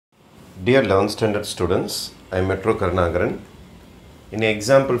Dear 11th standard students, I am Metro Karnagaran. In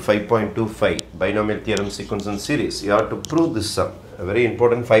example 5.25, binomial theorem sequence and series, you have to prove this sum. A very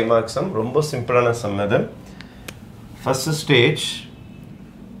important 5 mark sum. Rombo simple sum. First stage,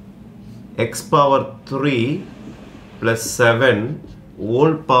 x power 3 plus 7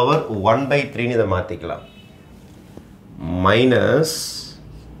 whole power 1 by 3 ni mathikala. Minus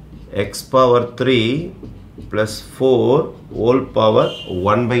x power 3 plus 4 whole power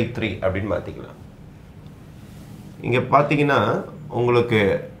 1 by 3 அப்படினு மாத்திக்கலாம். இங்க பாத்தீங்கன்னா உங்களுக்கு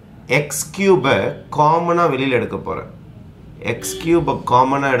x³ காமனா வெளியில எடுக்க போறேன். x³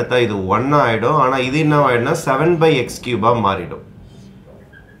 காமனா எடுத்தா இது 1 ஆயிடும். ஆனா இது என்ன ஆயிடும்னா 7 by x³ மாறிடும்.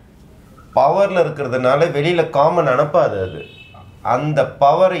 பவர்ல இருக்குறதுனால வெளியில காமன் அனுப்பாது அது. அந்த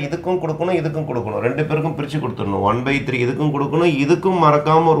பவர் இதுக்கும் கொடுக்கணும் இதுக்கும் கொடுக்கணும். ரெண்டு பேருக்கும் பிரிச்சு கொடுத்துறணும். 1 by 3 இதுக்கும் கொடுக்கணும் இதுக்கும்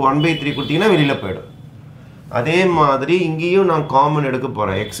மறக்காம ஒரு 1 by 3 கொடுத்தீங்கன்னா வெளியில போய்டும். அதே மாதிரி இங்கேயும் நான் காமன் எடுக்க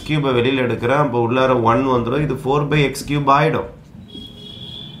போறேன். x³ வெளியில எடுக்கிறேன். அப்ப உள்ளார 1 வந்துரும். இது 4 by x³ ஆயிடும்.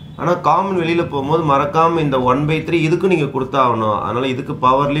 ஆனா காமன் வெளியில போகும்போது மறக்காம இந்த 1 by 3 இதுக்கு நீங்க கொடுத்தாகணும். அதனால இதுக்கு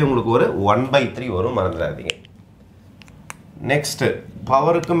பவர்லயே உங்களுக்கு ஒரு 1 by 3 வரும், மறந்துடாதீங்க. நெக்ஸ்ட்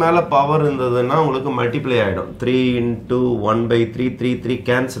பவருக்கு மேல பவர் இருந்ததுன்னா உங்களுக்கு மல்டிப்ளை ஆயிடும். 3 into 1 by 3 3 3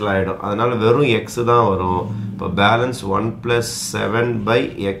 கேன்சல் ஆயிடும். அதனால வெறும் x தான் வரும். இப்போ balance 1 plus 7 by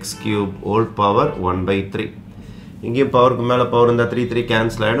x³ whole power 1 by 3. இங்கே பவருக்கு மேல பவர் இருந்தா 3 3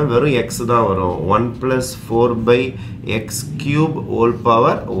 கேன்சல் ஆயிடும். வெறும் x தான் வரும். 1 plus 4 by x³ whole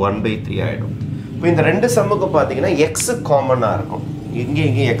power 1 by 3 ஆயிடும். இப்போ இந்த ரெண்டு சம்முக்கு பாத்தீங்கன்னா x காமனா இருக்கும்.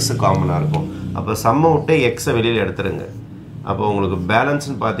 இங்கே x காமனா இருக்கும். அப்ப சம்ம விட்டு x வெளியில எடுத்துருங்க. அப்போ உங்களுக்கு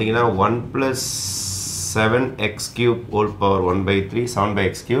பேலன்ஸ்னு பாத்தீங்கன்னா 1 plus 7 x³ whole power 1 by 3 7 by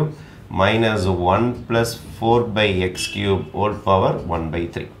x³ minus 1 plus 4 by x³ whole power 1 by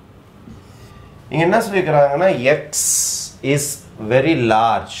 3. இங்க என்ன சொல்லிக்கிறாங்கன்னா x is very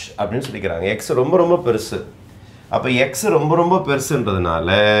large அப்படின்னு சொல்லிக்கிறாங்க. x ரொம்ப ரொம்ப பெருசு. அப்ப x ரொம்ப ரொம்ப பெருசுன்றதுனால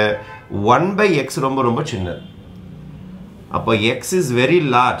 1 by x ரொம்ப ரொம்ப சின்னது. அப்போ x is very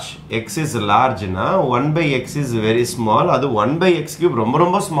large. x is large னா 1 by x is very small. அது 1 by x³ ரொம்ப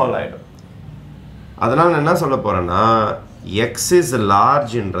ரொம்ப small ஆயிடும். அதனால நான் என்ன சொல்ல போறேன்னா x is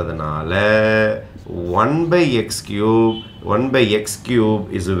large ன்றதுனால 1 by x³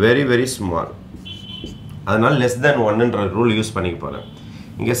 is very very small. அதனால less than 1 ன்ற ரூல் யூஸ் பண்ணிக்க போறேன்.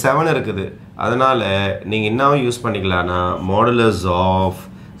 இங்க 7 இருக்குது. அதனால நீங்க என்னவும் யூஸ் பண்ணிக்கலாம்னா modulus of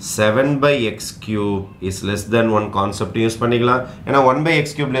 7 by x³ is less than 1 concept use பண்ணிக்கலாம். ஏன்னா 1 by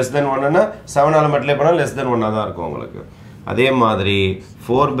x³ less than 1 னா 7 ஆல மல்டிப்ளை பண்ணா less than 1 தான் இருக்கும் உங்களுக்கு. அதே மாதிரி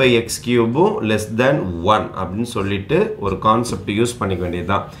 4 by x³ less than 1 அப்படினு சொல்லிட்டு ஒரு கான்செப்ட் யூஸ் பண்ணிக்க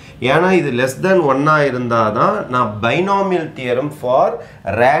வேண்டியதுதான். ஏன்னா இது less than 1 இருந்தாதான் நான் binomial theorem for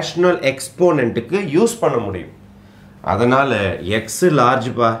rational exponent க்கு யூஸ் பண்ண முடியும். அதனால x large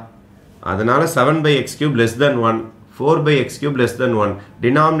பா. அதனால 7 by x³ less than 1 4 by x³ less than 1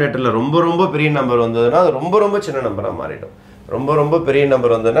 denominatorல ரொம்ப ரொம்ப பெரிய நம்பர் வந்ததுன்னா அது ரொம்ப ரொம்ப சின்ன நம்பரா மாறிடும். ரொம்ப ரொம்ப பெரிய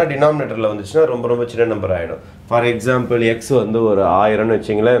நம்பர் வந்ததுன்னா denominatorல வந்துச்சுன்னா ரொம்ப ரொம்ப சின்ன நம்பர் ஆயிடும். ஃபார் எக்ஸாம்பிள் x வந்து ஒரு 1000 ன்னு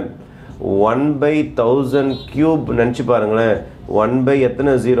வெச்சீங்களேன். 1 by 1000 cube நினைச்சு பாருங்களேன். 1 by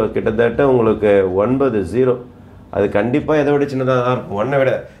எத்தனை 0 கிட்டத்தட்ட உங்களுக்கு 9 0. அது கண்டிப்பா எதை விட சின்னதா தான் இருக்கும். 1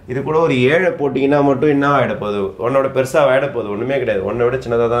 விட இது கூட ஒரு 7 போட்டீங்கன்னா மட்டும் என்ன ஆயிட போகுது? 1 ஓட பெருசா ஆயிட போகுது? ஒண்ணுமே கிடையாது. 1 விட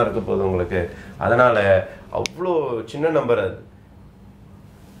சின்னதா தான் இருக்க போகுது உங்களுக்கு. அதனால அவ்வளோ சின்ன நம்பர் அது.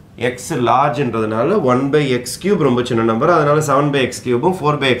 x largeன்றதுனால 1 by x³ ரொம்ப சின்ன நம்பர். அதனால 7 by x³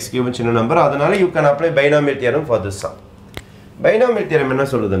 4 by x³ சின்ன நம்பர். அதனால you can apply binomial theorem for this sum. binomial theorem என்ன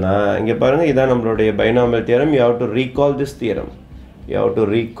சொல்லுதுன்னா இங்க பாருங்க, இதான் நம்மளுடைய binomial theorem. You have to recall this theorem. You have to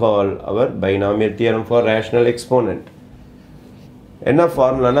recall our binomial theorem for rational exponent. என்ன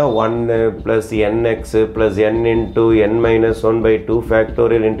ஃபார்முலானா 1 plus nx plus n into n minus 1 by 2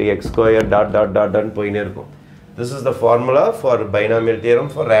 factorial into x square dot dot dot dot போயினே இருக்கும். This is the formula for binomial theorem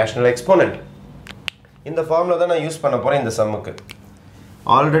for rational exponent. இந்த formula தான் நான் use பண்ண போறேன் இந்த சம்முக்கு.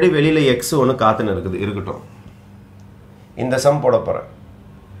 Already வெளியில x ஒன்னு காத்துன்னு இருக்கட்டும். இந்த சம் போட போறேன்.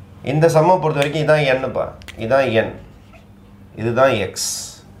 இந்த சம்மை பொறுத்த வரைக்கும் இதான் n பா. இதான் n. இதுதான் x.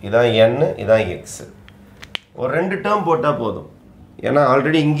 இதான் n, இதான் x. ஒரு ரெண்டு டேர்ம் போட்டா போதும். ஏன்னா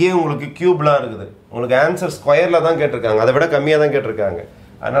ஆல்ரெடி இங்கேயே உங்களுக்கு கியூப்லாம் இருக்குது. உங்களுக்கு ஆன்சர் ஸ்கொயர்ல தான் கேட்டிருக்காங்க. அதை விட கம்மியா தான் கேட்டிருக்காங்க.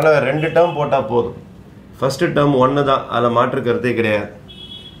 அதனால ரெண்டு டேர்ம் போட்டா போதும். ஃபர்ஸ்ட் டேர்ம் 1 தான். அதுல மாற்று கருத்தே கிடையாது.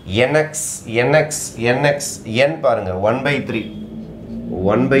 nx n பாருங்க 1 by 3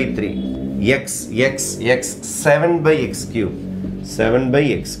 1 by 3 x 7 by x³ 7 by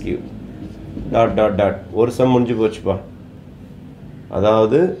x³ dot dot dot. ஒரு சம் முடிஞ்சு போச்சுப்பா.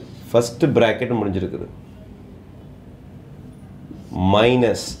 அதாவது first bracket முடிஞ்சிருக்குது.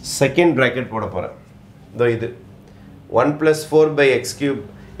 Minus second bracket போட போறேன். இதோ இது 1 plus 4 by x³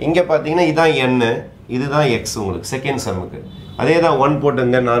 இங்கே பார்த்தீங்கன்னா இதுதான் n, இதுதான் x உங்களுக்கு செகண்ட் சம்முக்கு. அதே தான் 1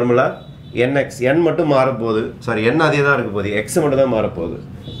 போட்டுங்க நார்மலாக nx, n மட்டும் மாறப்போகுது, சாரி n அதே தான் இருக்க போகுது, x மட்டும் தான் மாறப்போகுது.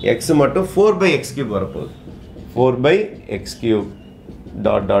 x மட்டும் 4/x³ வரப்போகுது, 4/x³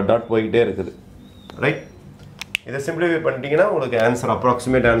 டாட் டாட் டாட் போய்கிட்டே இருக்குது. ரைட், இதை சிம்பிளிஃபை பண்ணிட்டீங்கன்னா உங்களுக்கு ஆன்சர்,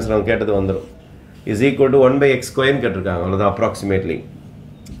 அப்ராக்சிமேட் ஆன்சர் அவங்க கேட்டது வந்துடும். இஸ் ஈக்குவல் டு 1/x² கேட்டிருக்காங்க, அவ்வளோதான். Approximately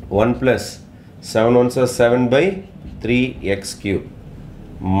 1 + 7 1s are 7/3x³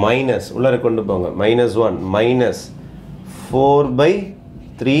 minus உள்ளே கொண்டு போங்க, -1 மைனஸ்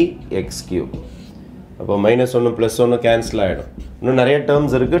 4/3x³. அப்போ -1 +1 கேன்சல் ஆகிடும். இன்னும் நிறைய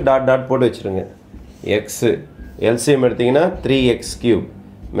டேர்ம்ஸ் இருக்குது, டாட் டாட் போட்டு வச்சுருங்க. எக்ஸு எல்சிஎம் எடுத்திங்கன்னா 3x³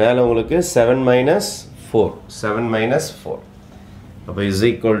 மேலே உங்களுக்கு 7 - 4, 7 - 4. அப்போ is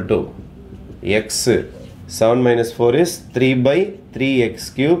equal to x 7 - 4 is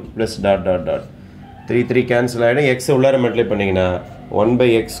 3/3x³ plus dot dot dot 3 cancel ஆகிடும். எக்ஸ் உள்ளார மல்டிப்ளை பண்ணிங்கன்னா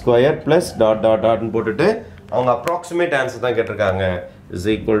 1/x² ப்ளஸ் டாட் டாட் டாட்னு போட்டுட்டு அவங்க அப்ராக்சிமேட் ஆன்சர் தான் கேட்டிருக்காங்க. Is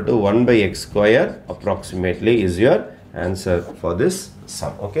equal to 1/x² approximately is your answer for this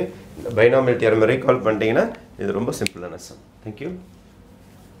some. Okay, binomial theorem recall பண்ணிட்டீங்கன்னா இது ரொம்ப சிம்பிளான சம். தேங்க்யூ.